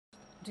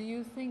Do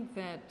you think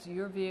that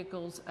your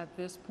vehicles at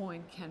this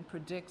point can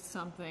predict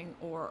something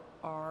or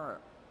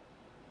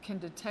can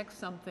detect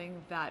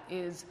something that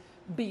is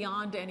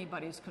beyond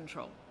anybody's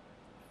control?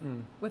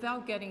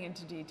 Without getting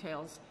into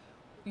details,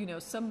 you know,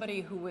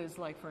 somebody who is,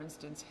 like, for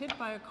instance, hit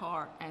by a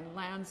car and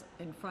lands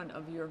in front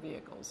of your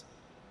vehicles.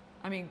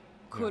 I mean,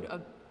 could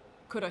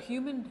a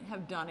human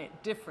have done it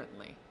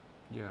differently?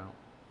 Yeah.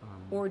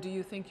 Or do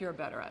you think you're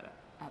better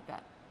at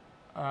that?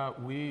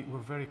 We're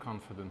very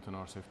confident in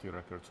our safety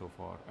record so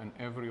far, and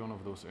every one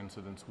of those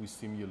incidents we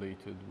simulate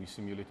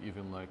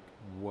even like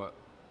what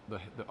the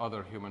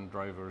other human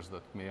drivers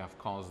that may have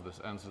caused this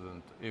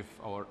incident. If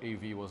our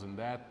AV was in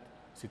that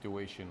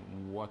situation,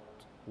 what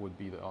would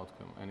be the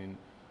outcome? And in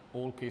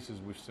all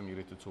cases we've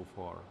simulated so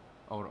far,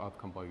 our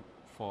outcome by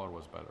far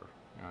was better.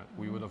 Right?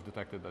 We would have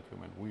detected that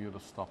human. We would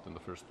have stopped in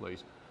the first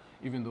place.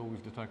 Even though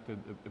we've detected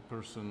a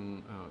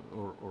person,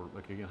 or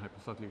like again,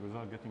 hypothetically,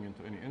 without getting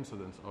into any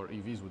incidents, our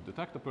EVs would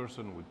detect a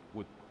person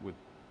with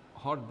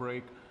hard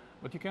brake,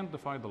 but you can't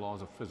defy the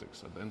laws of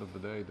physics. At the end of the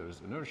day, there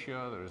is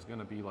inertia, there is going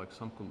to be like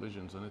some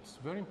collisions, and it's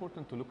very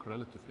important to look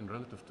in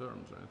relative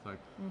terms, right? Like,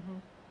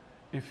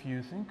 if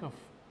you think of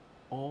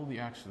all the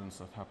accidents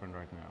that happen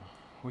right now,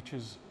 which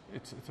is,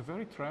 it's a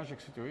very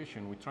tragic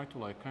situation. We try to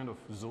like kind of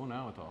zone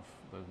out of.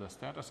 The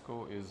status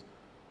quo is,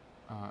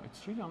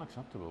 it's really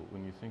unacceptable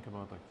when you think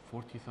about like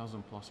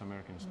 40,000 plus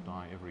Americans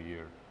die every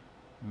year.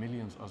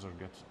 Millions others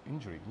get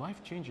injury,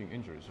 life-changing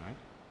injuries, right?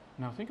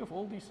 Now think of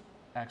all these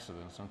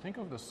accidents and think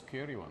of the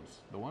scary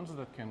ones, the ones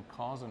that can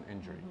cause an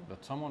injury,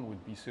 that someone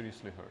would be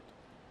seriously hurt.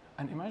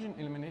 And imagine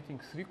eliminating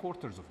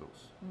 3/4 of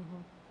those.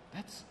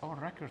 That's our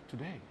record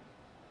today.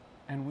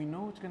 And we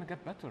know it's going to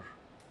get better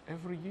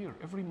every year,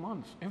 every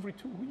month, every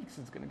 2 weeks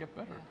it's going to get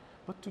better.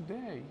 But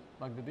today,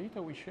 like the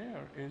data we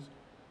share is,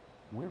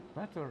 we're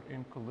better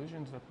in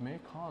collisions that may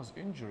cause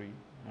injury.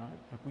 Right?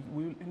 Like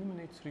we'll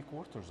eliminate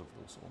 3/4 of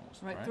those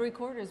almost. Right,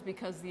 3/4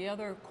 because the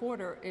other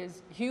quarter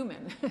is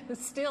human.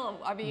 Still,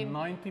 I mean,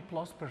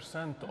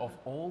 90+% of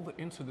all the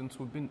incidents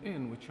we've been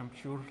in, which I'm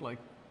sure like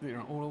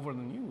they're all over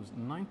the news,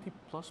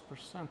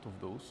 90+% of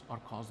those are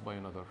caused by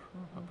another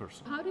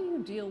person. How do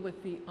you deal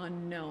with the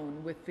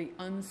unknown, with the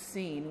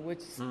unseen,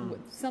 with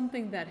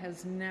something that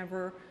has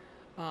never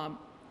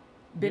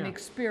been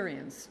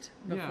experienced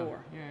before?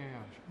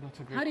 Yeah. That's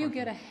a great How do you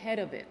question. get ahead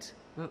of it?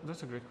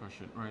 That's a great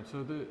question. Right. So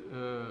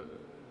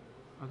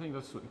I think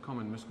that's a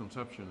common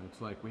misconception.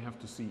 It's like we have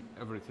to see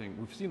everything.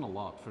 We've seen a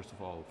lot, first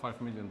of all, 5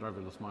 million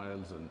driverless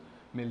miles and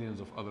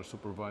millions of other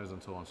supervised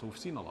and so on. So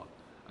we've seen a lot.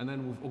 And then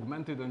we've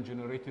augmented and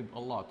generated a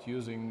lot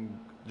using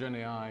Gen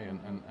AI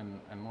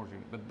and more.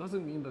 That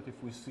doesn't mean that if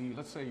we see,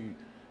 let's say,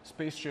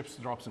 spaceships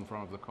drops in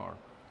front of the car,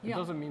 it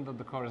doesn't mean that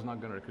the car is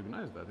not going to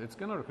recognize that. It's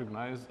going to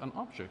recognize an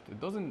object. It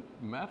doesn't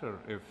matter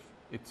if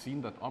it's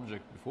seen that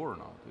object before or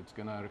not. It's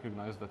going to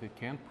recognize that it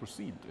can't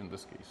proceed in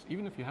this case.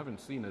 Even if you haven't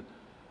seen it,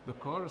 the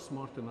car is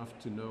smart enough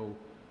to know,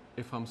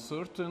 if I'm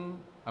certain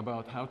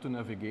about how to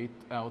navigate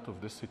out of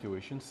this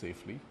situation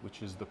safely,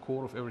 which is the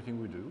core of everything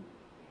we do,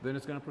 then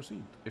it's going to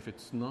proceed. If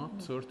it's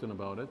not certain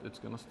about it, it's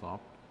going to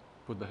stop,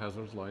 put the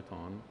hazards light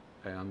on,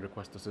 and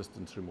request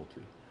assistance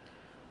remotely.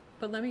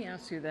 But let me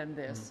ask you then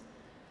this.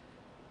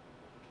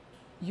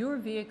 Your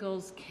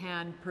vehicles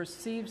can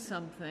perceive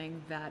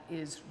something that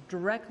is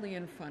directly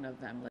in front of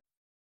them.